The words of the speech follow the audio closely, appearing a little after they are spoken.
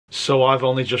So I've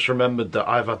only just remembered that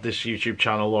I've had this YouTube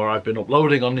channel, or I've been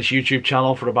uploading on this YouTube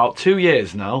channel for about 2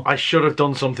 years now. I should have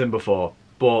done something before,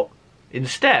 but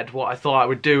instead what I thought I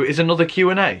would do is another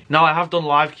Q&A. Now I have done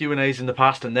live Q&As in the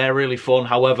past and they're really fun,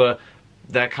 however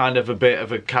they're kind of a bit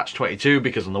of a catch-22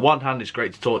 because on the one hand it's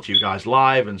great to talk to you guys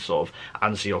live and sort of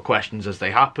answer your questions as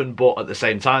they happen, but at the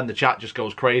same time the chat just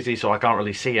goes crazy so I can't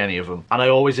really see any of them and I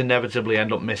always inevitably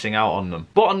end up missing out on them.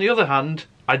 But on the other hand,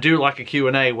 I do like a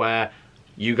Q&A where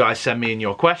you guys send me in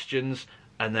your questions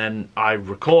and then I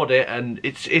record it, and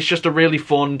it's just a really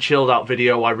fun, chilled out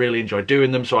video. I really enjoy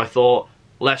doing them, so I thought,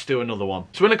 let's do another one.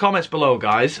 So in the comments below,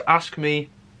 guys, ask me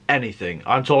anything.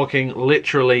 I'm talking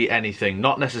literally anything,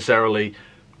 not necessarily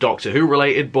Doctor Who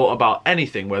related, but about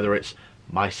anything, whether it's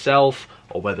myself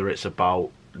or whether it's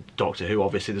about Doctor Who.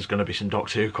 Obviously there's going to be some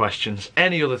Doctor Who questions.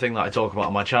 Any other thing that I talk about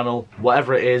on my channel,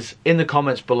 whatever it is, in the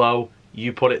comments below,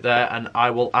 you put it there and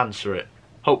I will answer it,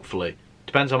 hopefully.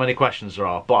 Depends how many questions there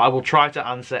are, but I will try to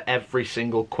answer every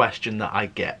single question that I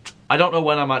get. I don't know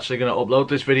when I'm actually going to upload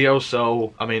this video,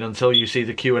 so I mean, until you see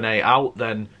the Q&A out,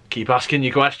 then keep asking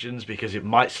your questions because it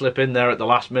might slip in there at the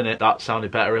last minute. That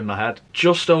sounded better in my head.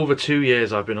 Just over 2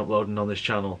 years I've been uploading on this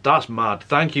channel. That's mad.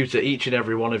 Thank you to each and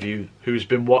every one of you who's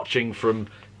been watching from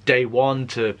day one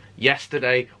to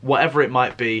yesterday, whatever it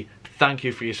might be. Thank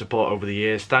you for your support over the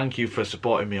years. Thank you for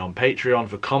supporting me on Patreon,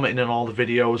 for commenting on all the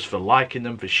videos, for liking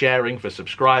them, for sharing, for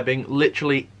subscribing,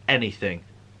 literally anything.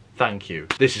 Thank you.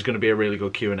 This is going to be a really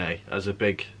good Q&A as a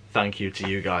big thank you to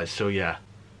you guys. So yeah.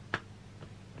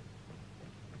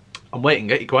 I'm waiting,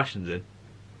 get your questions in.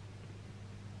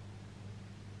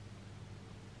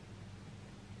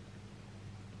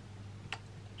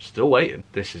 Still waiting.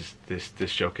 This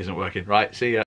joke isn't working. Right, see ya.